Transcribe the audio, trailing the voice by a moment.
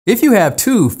If you have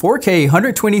two 4K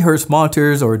 120Hz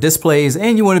monitors or displays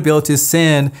and you want to be able to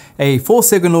send a full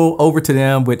signal over to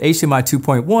them with HDMI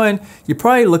 2.1, you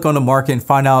probably look on the market and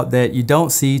find out that you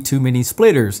don't see too many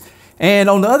splitters. And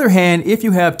on the other hand, if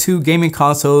you have two gaming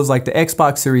consoles like the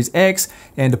Xbox Series X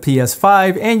and the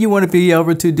PS5 and you want to be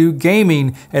able to do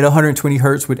gaming at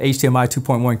 120Hz with HDMI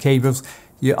 2.1 cables,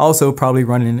 you're also probably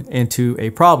running into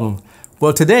a problem.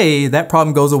 Well, today that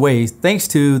problem goes away thanks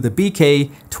to the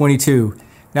BK-22.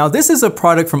 Now this is a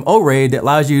product from OREI that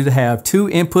allows you to have two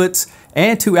inputs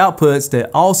and two outputs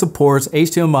that all supports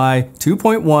HDMI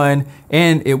 2.1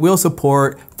 and it will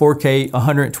support 4K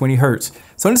 120Hz.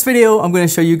 So in this video, I'm going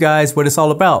to show you guys what it's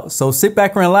all about. So sit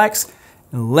back and relax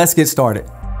and let's get started.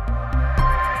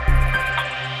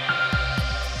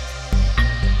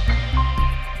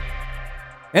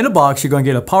 In the box, you're going to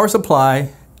get a power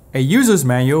supply, a user's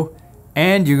manual,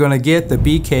 and you're going to get the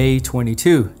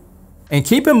BK-22. And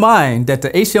keep in mind that the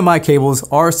HDMI cables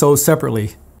are sold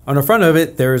separately. On the front of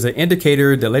it, there is an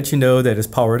indicator that lets you know that it's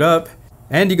powered up.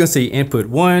 And you can see input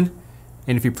 1.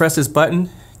 And if you press this button,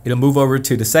 it'll move over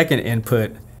to the second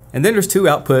input. And then there's two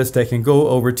outputs that can go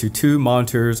over to two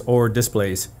monitors or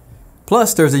displays.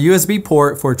 Plus, there's a USB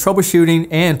port for troubleshooting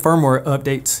and firmware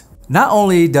updates. Not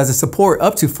only does it support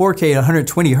up to 4K at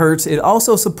 120Hz, it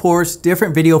also supports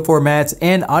different video formats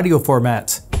and audio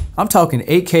formats. I'm talking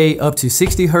 8K up to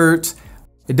 60Hz.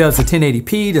 It does the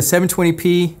 1080p to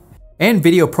 720p and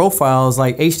video profiles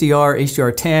like HDR,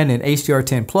 HDR10 and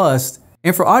HDR10+.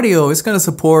 And for audio, it's going to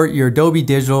support your Dolby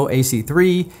Digital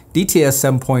AC3,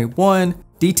 DTS-7.1,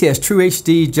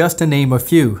 DTS-TrueHD, just to name a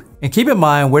few. And keep in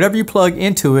mind, whatever you plug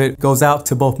into it goes out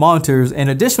to both monitors. And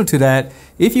additional to that,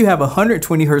 if you have a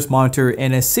 120Hz monitor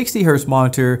and a 60Hz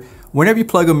monitor, whenever you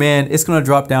plug them in, it's going to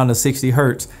drop down to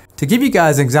 60Hz. To give you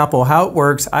guys an example of how it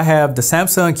works, I have the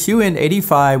Samsung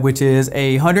QN85, which is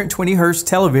a 120Hz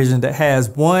television that has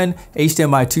one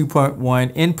HDMI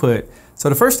 2.1 input. So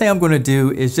the first thing I'm going to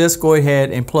do is just go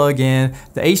ahead and plug in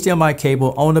the HDMI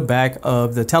cable on the back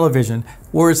of the television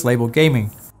where it's labeled gaming.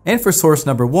 And for source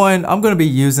number 1, I'm going to be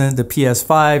using the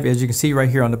PS5. As you can see right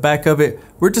here on the back of it,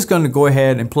 we're just going to go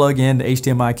ahead and plug in the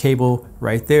HDMI cable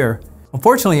right there.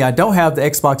 Unfortunately, I don't have the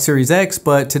Xbox Series X,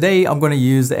 but today I'm going to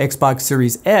use the Xbox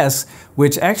Series S,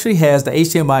 which actually has the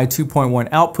HDMI 2.1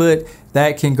 output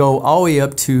that can go all the way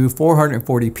up to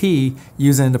 440p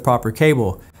using the proper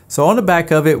cable. So on the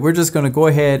back of it, we're just going to go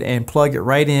ahead and plug it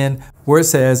right in where it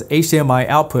says HDMI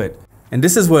output. And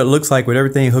this is what it looks like with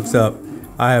everything hooked up.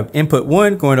 I have input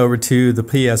 1 going over to the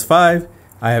PS5.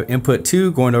 I have input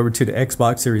 2 going over to the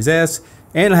Xbox Series S.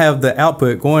 And I have the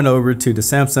output going over to the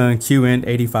Samsung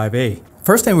QN85A.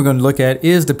 First thing we're going to look at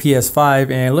is the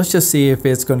PS5, and let's just see if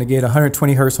it's going to get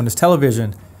 120Hz on this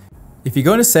television. If you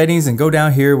go into settings and go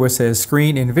down here where it says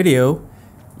screen and video,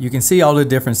 you can see all the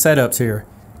different setups here.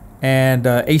 And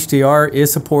HDR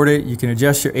is supported. You can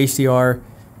adjust your HDR.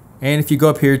 And if you go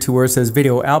up here to where it says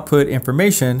video output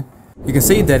information, you can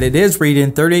see that it is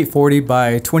reading 3840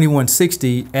 by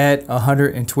 2160 at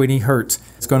 120Hz.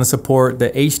 It's going to support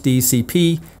the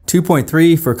HDCP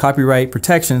 2.3 for copyright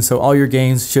protection, so all your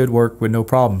games should work with no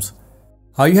problems.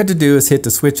 All you have to do is hit the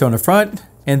switch on the front,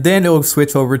 and then it will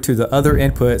switch over to the other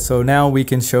input, so now we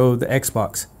can show the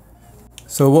Xbox.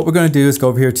 So what we're going to do is go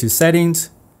over here to Settings,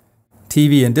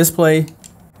 TV and Display.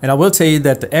 And I will tell you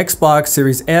that the Xbox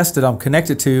Series S that I'm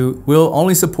connected to will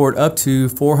only support up to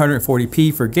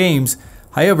 440p for games.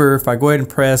 However, if I go ahead and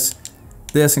press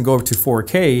this and go over to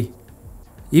 4K,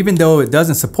 even though it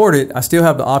doesn't support it, I still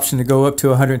have the option to go up to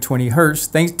 120Hz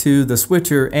thanks to the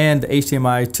switcher and the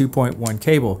HDMI 2.1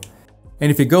 cable.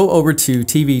 And if you go over to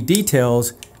TV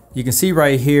details, you can see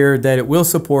right here that it will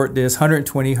support this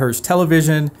 120Hz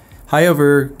television.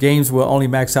 However, games will only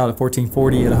max out at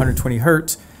 1440 at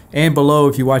 120Hz. And below,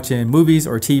 if you're watching movies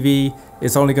or TV,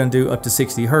 it's only going to do up to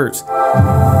 60 Hz.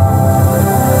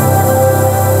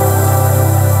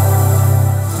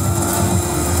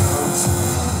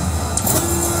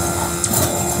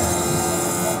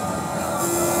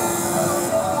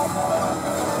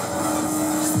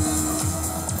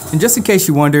 And just in case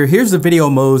you wonder, here's the video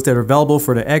modes that are available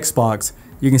for the Xbox.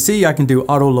 You can see I can do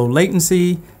auto low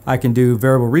latency, I can do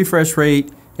variable refresh rate,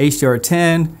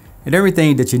 HDR10, and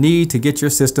everything that you need to get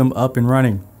your system up and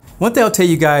running. One thing I'll tell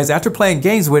you guys, after playing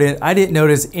games with it, I didn't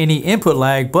notice any input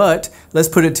lag, but let's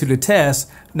put it to the test.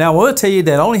 Now I will tell you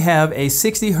that I only have a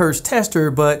 60Hz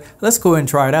tester, but let's go ahead and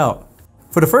try it out.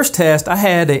 For the first test, I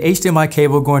had a HDMI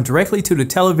cable going directly to the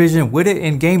television with it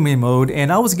in gaming mode,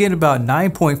 and I was getting about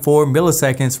 9.4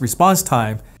 milliseconds response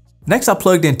time. Next, I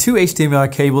plugged in two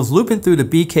HDMI cables looping through the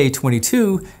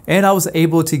BK-22, and I was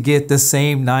able to get the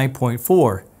same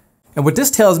 9.4. And what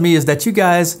this tells me is that you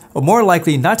guys are more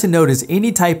likely not to notice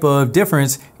any type of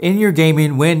difference in your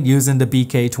gaming when using the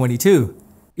BK-22.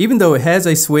 Even though it has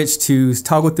a switch to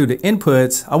toggle through the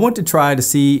inputs, I want to try to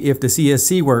see if the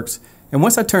CSC works. And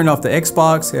once I turned off the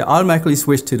Xbox, it automatically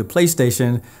switched to the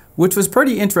PlayStation, which was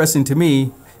pretty interesting to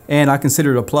me, and I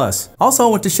consider it a plus. Also, I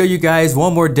want to show you guys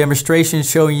one more demonstration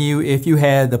showing you if you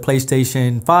had the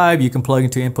PlayStation 5, you can plug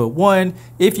into input 1.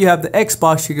 If you have the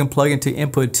Xbox, you can plug into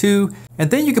input 2. And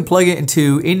then you can plug it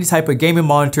into any type of gaming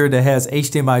monitor that has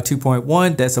HDMI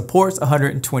 2.1 that supports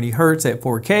 120 Hz at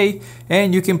 4K.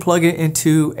 And you can plug it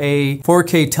into a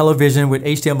 4K television with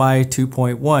HDMI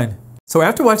 2.1. So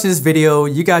after watching this video,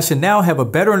 you guys should now have a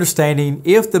better understanding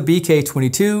if the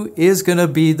BK-22 is gonna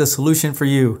be the solution for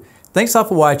you. Thanks all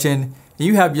for watching, and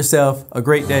you have yourself a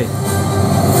great day.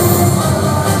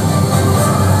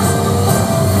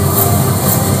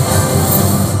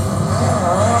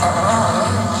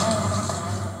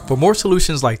 For more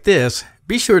solutions like this,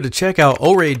 be sure to check out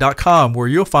OREI.com where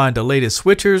you'll find the latest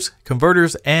switchers,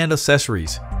 converters, and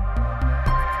accessories.